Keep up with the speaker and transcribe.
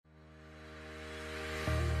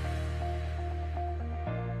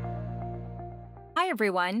Hi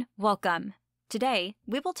everyone, welcome. Today,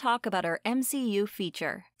 we will talk about our MCU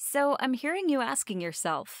feature. So I'm hearing you asking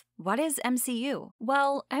yourself, what is MCU?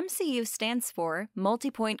 Well, MCU stands for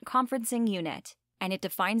Multi-Point Conferencing Unit, and it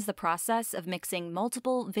defines the process of mixing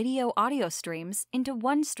multiple video-audio streams into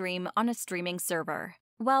one stream on a streaming server.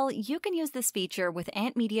 Well, you can use this feature with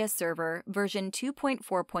Ant Media Server version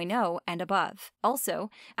 2.4.0 and above.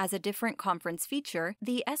 Also, as a different conference feature,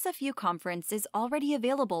 the SFU conference is already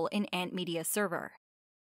available in Ant Media Server.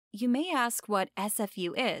 You may ask what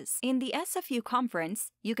SFU is. In the SFU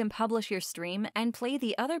conference, you can publish your stream and play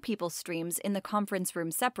the other people's streams in the conference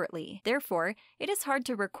room separately. Therefore, it is hard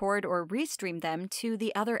to record or restream them to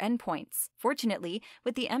the other endpoints. Fortunately,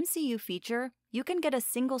 with the MCU feature, you can get a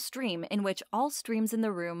single stream in which all streams in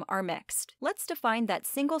the room are mixed. Let's define that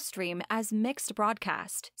single stream as mixed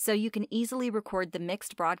broadcast, so you can easily record the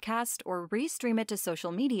mixed broadcast or restream it to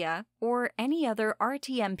social media or any other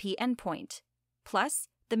RTMP endpoint. Plus,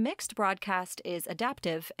 the mixed broadcast is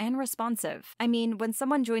adaptive and responsive. I mean, when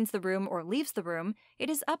someone joins the room or leaves the room, it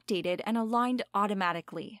is updated and aligned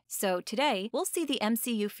automatically. So today, we'll see the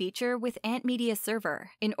MCU feature with Ant Media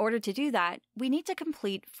Server. In order to do that, we need to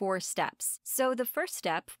complete 4 steps. So the first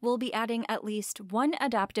step will be adding at least one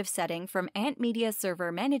adaptive setting from Ant Media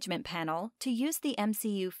Server Management Panel to use the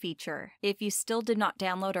MCU feature. If you still did not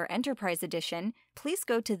download our Enterprise Edition, please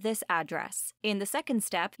go to this address. In the second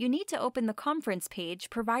step, you need to open the conference page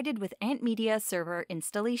provided with Ant Media Server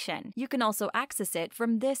installation. You can also access it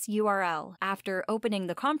from this URL. After opening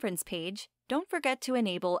the conference page, don't forget to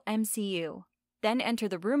enable MCU. Then enter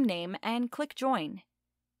the room name and click Join.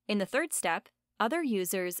 In the third step, other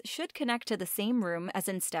users should connect to the same room as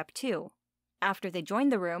in Step 2. After they join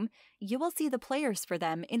the room, you will see the players for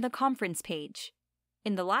them in the conference page.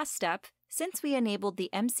 In the last step, since we enabled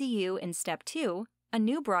the MCU in Step 2, a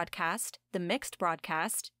new broadcast, the mixed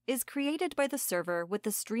broadcast, is created by the server with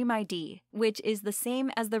the stream ID, which is the same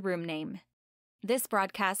as the room name. This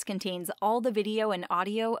broadcast contains all the video and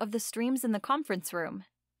audio of the streams in the conference room.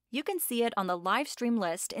 You can see it on the live stream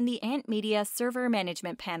list in the Ant Media Server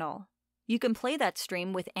Management Panel. You can play that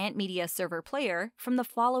stream with Ant Media Server Player from the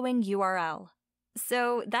following URL.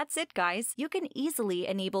 So that's it, guys. You can easily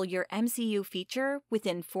enable your MCU feature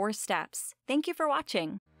within 4 steps. Thank you for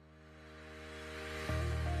watching.